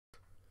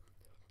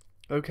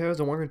Okay, as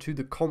I'm welcome to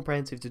the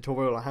comprehensive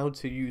tutorial on how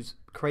to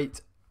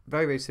create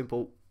very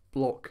simple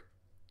block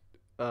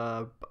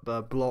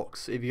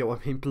blocks, if you know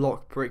what I mean,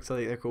 block bricks I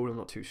think they're called, I'm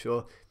not too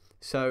sure.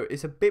 So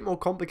it's a bit more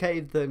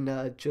complicated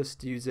than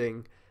just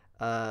using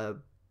the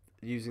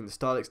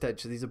style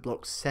extension. These are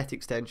block set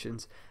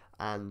extensions,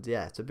 and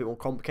yeah, it's a bit more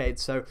complicated.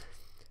 So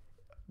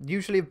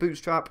usually in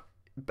Bootstrap,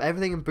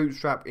 everything in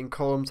Bootstrap in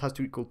columns has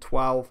to equal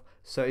 12.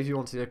 So if you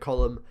wanted a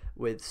column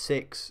with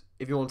 6,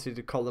 if you wanted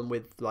a column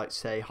with, like,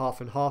 say, half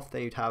and half,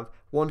 then you'd have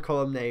one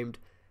column named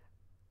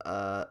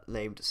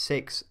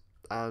 6,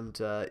 and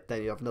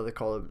then you have another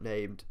column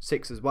named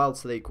 6 as well,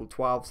 so they equal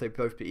 12, so they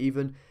both be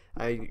even.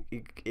 And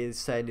it is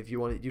saying if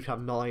you wanted, you'd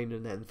have 9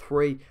 and then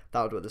 3,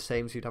 that would work the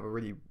same, so you'd have a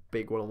really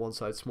big one on one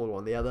side, smaller one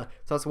on the other.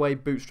 So that's the way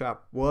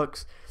Bootstrap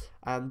works.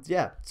 And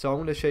yeah, so I'm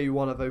going to show you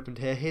one I've opened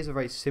here. Here's a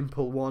very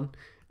simple one,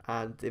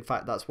 and in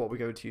fact that's what we're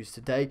going to use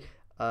today.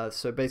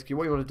 So basically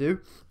what you want to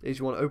do is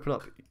you want to open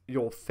up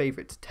your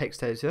favorite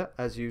text editor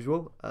as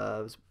usual.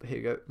 Here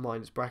you go,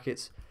 mine is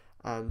brackets,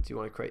 and you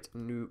want to create a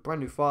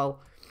brand new file.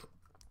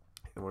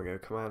 And we're going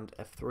to Command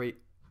F3,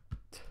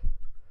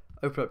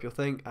 open up your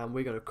thing, and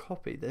we're going to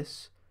copy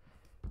this.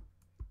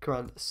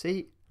 Command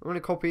C. I'm going to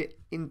copy it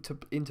into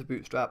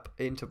Bootstrap,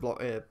 into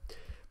Bloc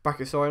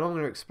brackets. Sorry, and I'm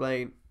going to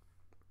explain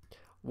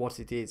what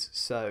it is.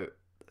 So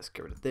let's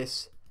get rid of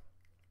this.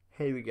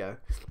 Here we go.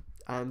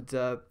 And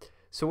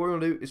so what we're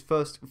going to do is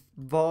first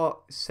var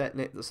set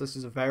name. So this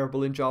is a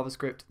variable in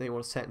JavaScript. Then you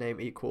want to set name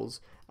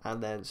equals,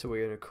 and then so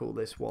we're going to call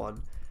this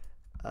one.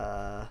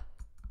 We're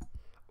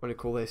going to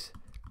call this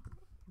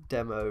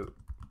demo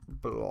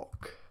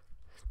block,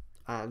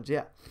 and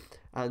yeah,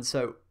 and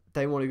so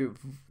they want to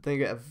then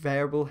get a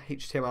variable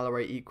HTML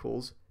array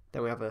equals.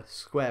 Then we have a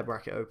square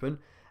bracket open,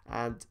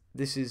 and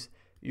this is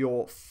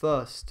your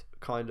first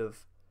kind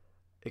of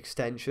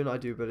extension, I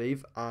do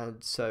believe.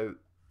 And so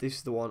this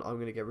is the one I'm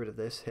going to get rid of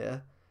this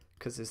here,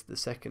 because it's the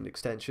second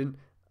extension.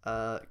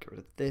 Get rid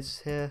of this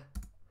here.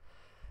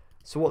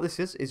 So what this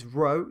is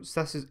row.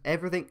 So this is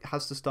everything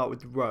has to start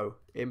with row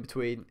in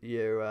between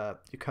your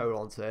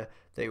colons here.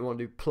 Then you want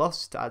to do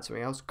plus to add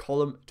something else.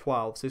 Column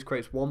 12. So this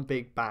creates one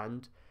big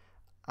band,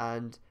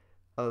 and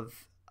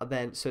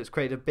then so it's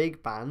created a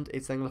big band.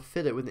 It's then going to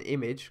fill it with an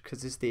image,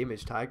 because this is the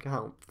image tag.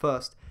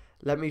 First,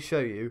 let me show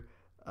you.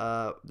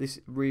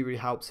 This really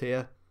helps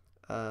here.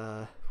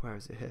 Where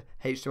is it here?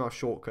 HTML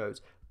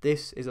shortcodes.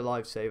 This is a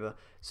lifesaver.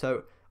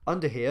 So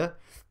under here,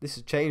 this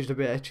has changed a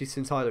bit actually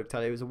since I looked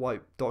at it. It was a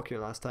white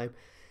document last time.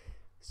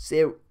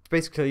 So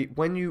basically,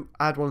 when you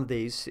add one of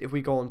these, if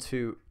we go on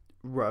to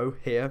row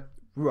here,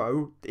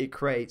 row, it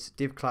creates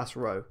div class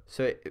row.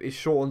 So it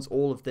shortens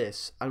all of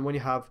this. And when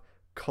you have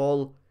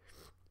col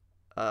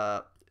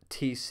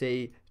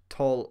tc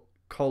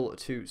col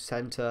to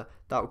center,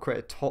 that would create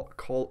a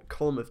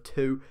column of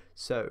 2.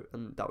 So,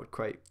 and that would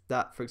create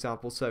that, for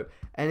example. So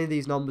any of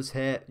these numbers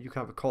here, you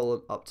can have a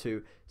column up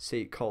to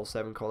c col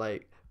 7 col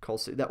 8 col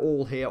 6. They're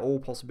all here, all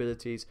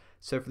possibilities.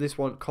 So for this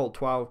one, col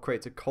 12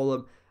 creates a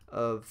column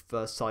of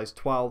size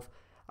 12,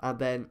 and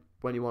then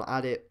when you want to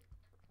add it,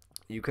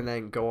 you can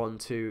then go on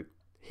to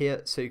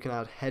here. So you can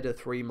add header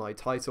 3 my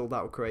title.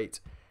 That will create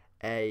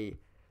a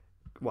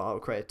I'll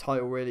create a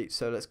title really.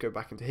 So let's go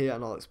back into here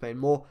and I'll explain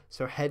more.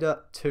 So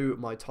header to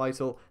my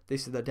title.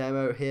 This is the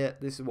demo here.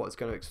 This is what it's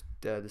going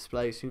to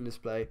display. Soon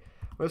display.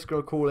 We're just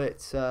going to call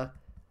it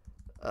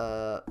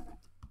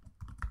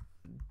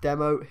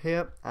demo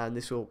here, and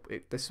this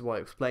is what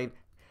I explain.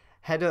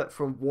 Header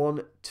from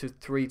 1 to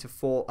 3 to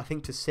 4, I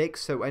think to 6.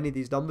 So any of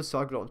these numbers. So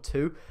I got it on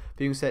 2,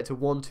 but you can set it to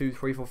 1, 2,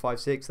 3, 4, 5,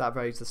 6. That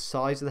varies the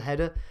size of the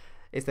header.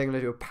 It's then going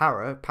to do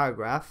a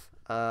paragraph,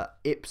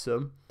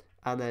 ipsum,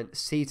 and then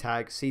c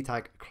tag. C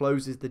tag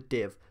closes the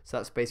div. So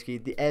that's basically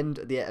the end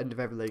of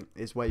everything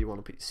is where you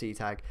want to put c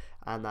tag,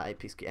 and that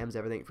basically ends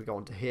everything. If we go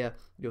on to here,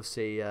 you'll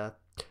see if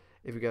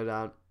we go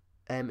down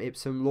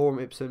ipsum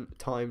lorem ipsum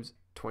times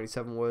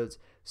 27 words.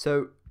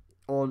 So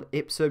on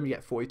ipsum you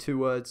get 42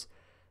 words.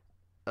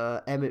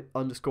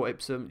 Underscore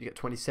ipsum you get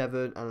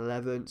 27 and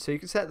 11. So you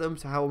can set them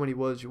to how many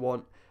words you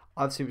want.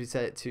 I've simply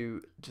set it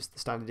to just the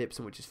standard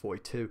ipsum, which is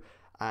 42.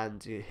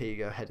 And here you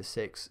go, header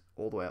 6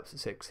 all the way up to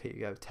 6. Here you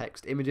go,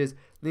 text, images.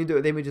 Then you do it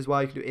with image as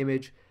well. You can do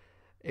image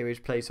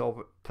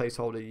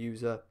placeholder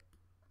user.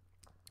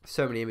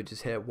 So many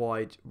images here,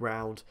 wide,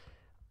 round,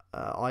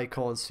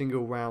 icon,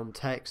 single, round,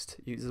 text.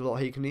 There's a lot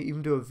here. You can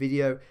even do a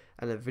video,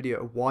 and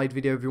a wide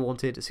video if you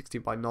wanted, a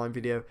 16:9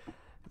 video.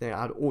 Then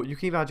add, or you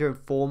can even add your own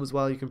form as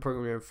well. You can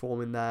program your own form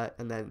in there,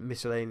 and then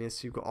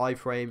miscellaneous. You've got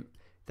iframe.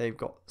 Then you've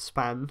got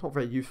span, not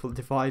very useful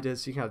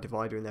dividers. You can have a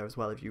divider in there as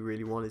well if you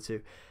really wanted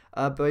to.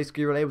 But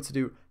basically, you're able to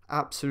do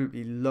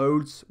absolutely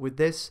loads with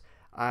this.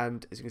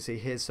 And as you can see,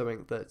 here's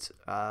something that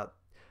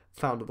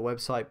found on the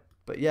website.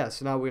 But yeah,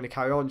 so now we're going to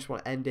carry on. Just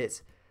want to end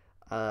it.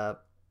 And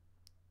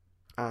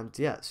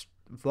yeah,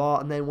 var.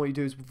 And then what you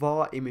do is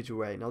var image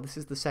array. Now this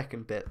is the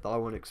second bit that I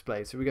want to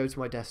explain. So we go to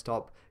my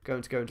desktop, go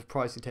into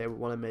pricing table,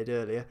 one I made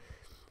earlier.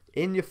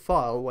 In your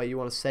file where you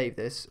want to save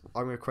this,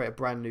 I'm going to create a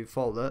brand new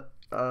folder.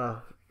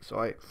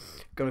 Sorry,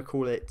 going to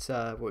call it. What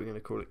are we going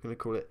to call it? Going to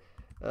call it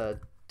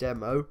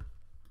demo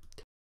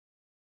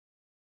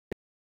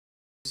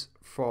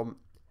from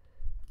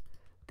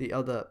the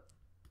other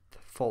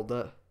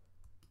folder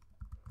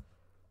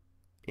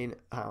in,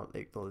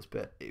 ignore this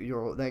bit,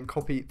 you'll then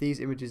copy these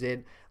images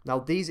in. Now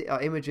these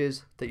are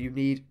images that you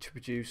need to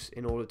produce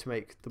in order to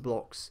make the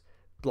blocks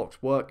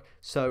work.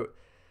 So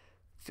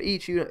for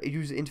each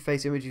user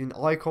interface image in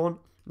icon,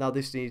 now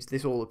this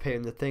all appear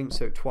in the thing,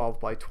 so 12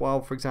 by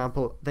 12 for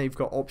example. Then you've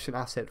got option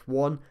asset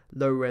 1,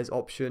 low res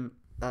option,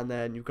 and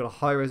then you've got a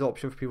high res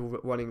option for people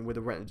running with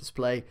a retina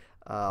display.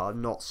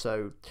 Not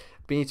so,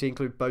 but you need to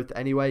include both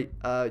anyway.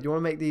 You want to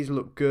make these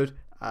look good,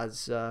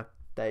 as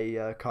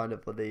they kind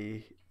of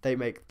they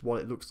make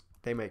what it looks,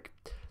 they make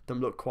them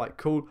look quite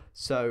cool.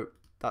 So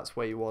that's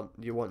where you want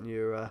your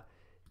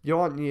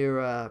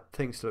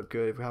things to look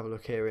good. If we have a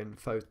look here in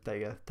photo,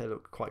 they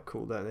look quite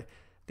cool, don't they?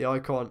 The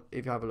icon,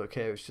 if you have a look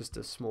here, it's just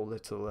a small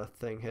little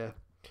thing here.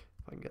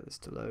 If I can get this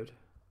to load,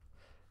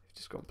 it's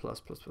just gone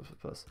plus.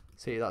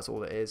 See, that's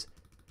all it is.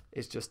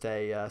 It's just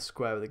a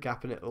square with a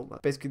gap in it. Oh,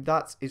 basically,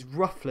 that is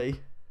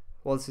roughly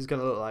what this is going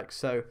to look like.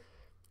 So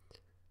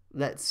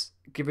let's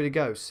give it a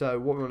go. So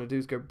what we want to do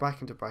is go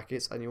back into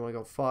brackets, and you want to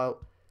go File,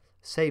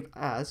 Save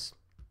As.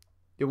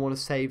 You want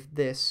to save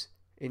this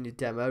in your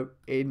demo.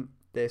 In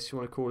this, you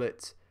want to call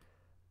it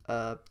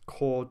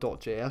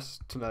core.js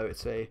to know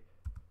it's a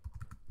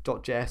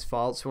 .js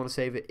file. So you want to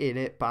save it in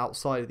it, but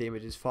outside of the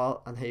images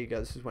file. And here you go.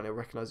 This is when it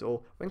recognizes it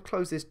all. When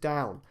close this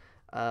down,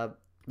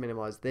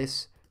 minimize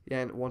this.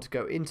 Then want to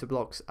go into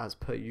Blocs as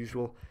per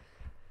usual.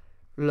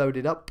 Load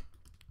it up.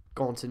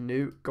 Go on to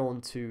new, go on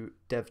to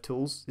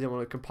DevTools. You then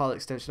want to compile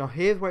extension. Now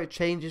here's where it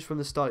changes from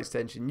the start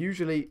extension.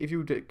 Usually if you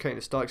were creating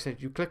a start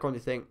extension, you click on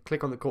your thing,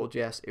 click on the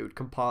core.js, it would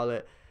compile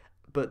it.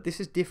 But this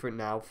is different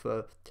now.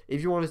 For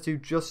if you wanted to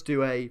just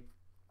do a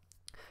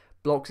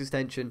Blocs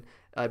extension,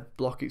 a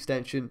block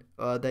extension,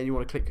 then you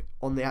want to click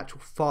on the actual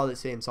file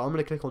it's in. So I'm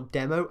going to click on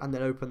demo and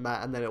then open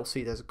that, and then it'll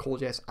see there's a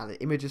core.js and an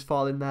images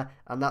file in there,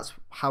 and that's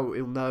how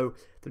it'll know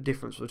the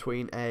difference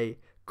between a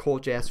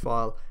core.js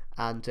file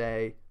and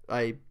a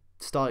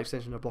start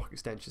extension or block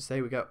extension. So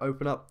here we go,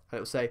 open up, and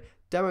it'll say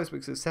demo has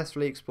been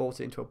successfully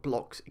exported into a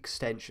Blocs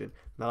extension.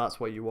 Now that's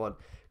what you want.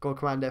 Go on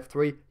Command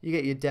F3, you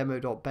get your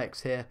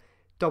demo.bex here,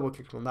 double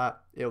click on that,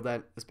 it'll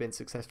then has been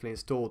successfully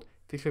installed.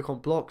 If you click on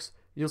Blocs,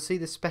 you'll see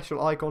this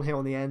special icon here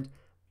on the end.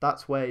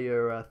 That's where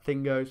your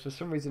thing goes. For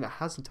some reason it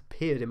hasn't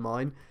appeared in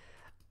mine.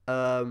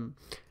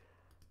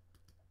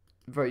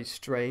 Very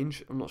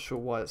strange. I'm not sure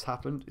why it's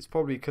happened. It's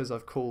probably because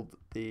I've called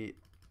the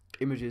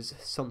images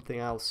something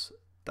else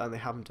and they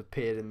haven't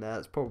appeared in there.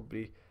 That's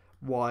probably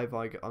why.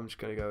 I'm just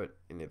going to go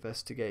and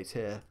investigate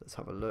here. Let's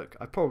have a look.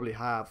 I probably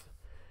have.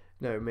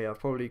 No, me. I've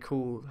probably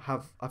called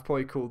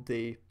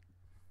the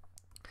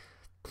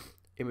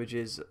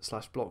images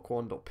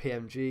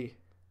 /block1.pmg.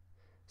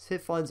 So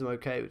it finds them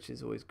okay, which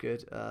is always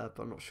good, but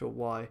I'm not sure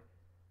why.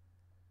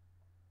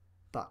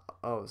 It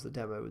was the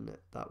demo, isn't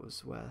it? That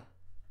was where.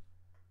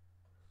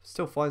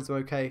 Still finds them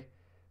okay,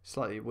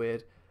 slightly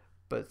weird,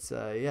 but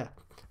yeah.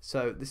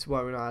 So this is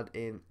where we're going to add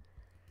in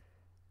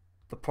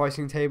the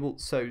pricing table.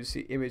 So you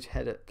see image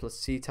header plus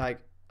C tag.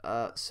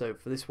 So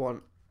for this one,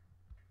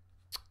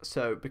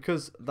 so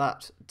because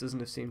that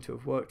doesn't seem to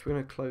have worked, we're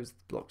going to close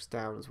the blocks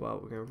down as well.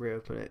 We're going to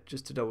reopen it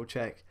just to double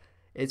check.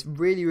 It's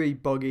really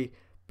buggy,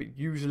 but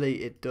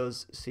usually it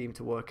does seem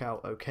to work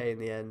out okay in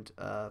the end.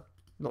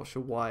 Not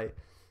sure why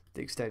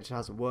the extension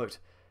hasn't worked.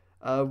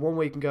 One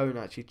way you can go and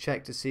actually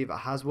check to see if it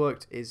has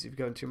worked is if you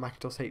go into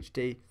Macintosh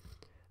HD,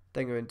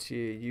 then go into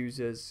your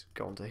users,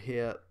 go onto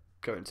here,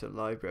 go into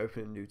library,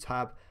 open a new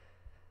tab,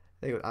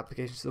 then go to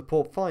application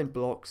support, find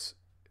Blocs,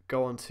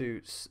 go onto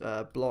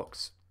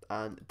Blocs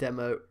and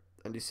demo,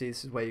 and you see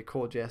this is where your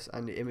core.js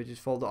and the images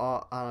folder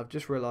are. And I've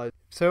just realized,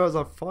 so as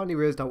I finally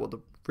realized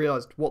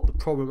what the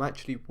problem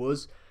actually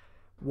was,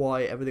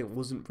 why everything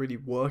wasn't really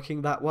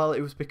working that well,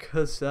 it was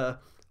because I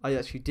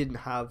actually didn't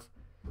have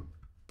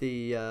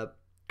the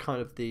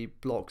kind of the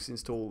Blocs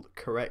installed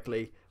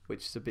correctly,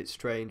 which is a bit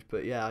strange.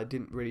 But yeah, I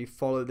didn't really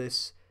follow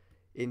this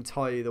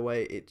entirely the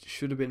way it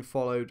should have been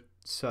followed,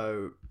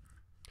 so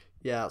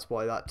yeah, that's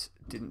why that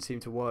didn't seem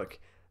to work.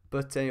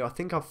 But anyway, I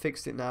think I've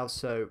fixed it now,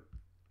 so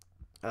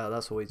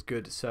that's always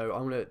good. So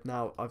I'm gonna,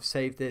 now I've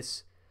saved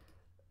this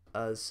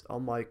as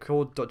on my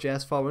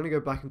core.js file. We're gonna go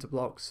back into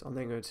Blocs. I'm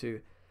then going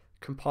to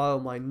compile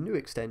my new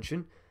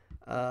extension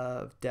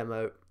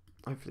demo.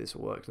 Hopefully this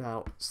will work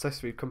now.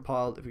 Successfully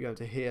compiled. If we go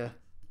into here,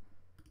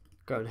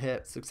 go in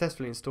here,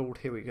 successfully installed.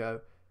 Here we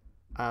go.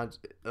 And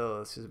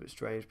this is a bit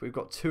strange, but we've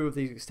got two of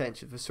these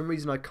extensions. For some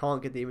reason I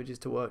can't get the images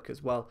to work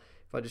as well.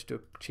 If I just do a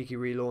cheeky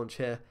relaunch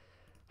here,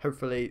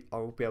 hopefully I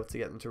will be able to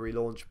get them to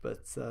relaunch.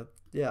 But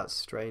yeah, it's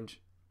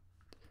strange.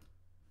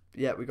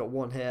 Yeah, we got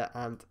one here,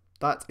 and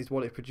that is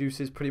what it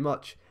produces pretty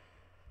much.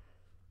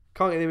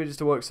 Can't get the images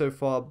to work so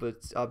far,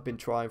 but I've been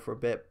trying for a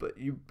bit. But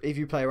if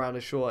you play around,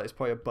 sure, it's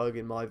probably a bug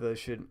in my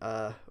version,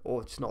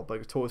 or it's not a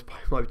bug at all. It's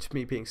probably just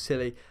me being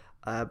silly.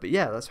 But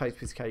yeah, that's how you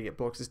get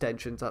Blocs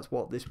extensions. That's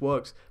what this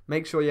works.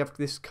 Make sure you have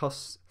this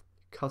custom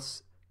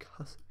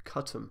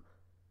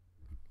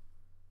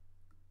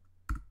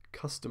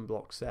custom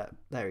block set.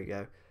 There we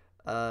go.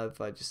 If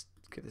I just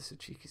give this a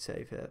cheeky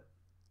save here.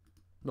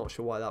 Not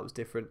sure why that was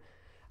different.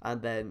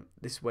 And then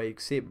this way you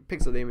can see it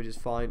picks up the images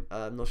fine.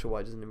 I'm not sure why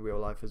it doesn't in real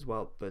life as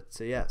well. But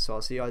yeah, so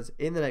I'll see you guys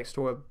in the next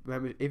tutorial.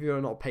 Remember, if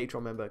you're not a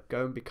Patreon member,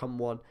 go and become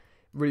one.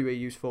 Really, really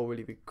useful,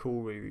 really, really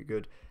cool, really, really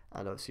good.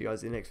 And I'll see you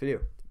guys in the next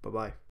video. Bye bye.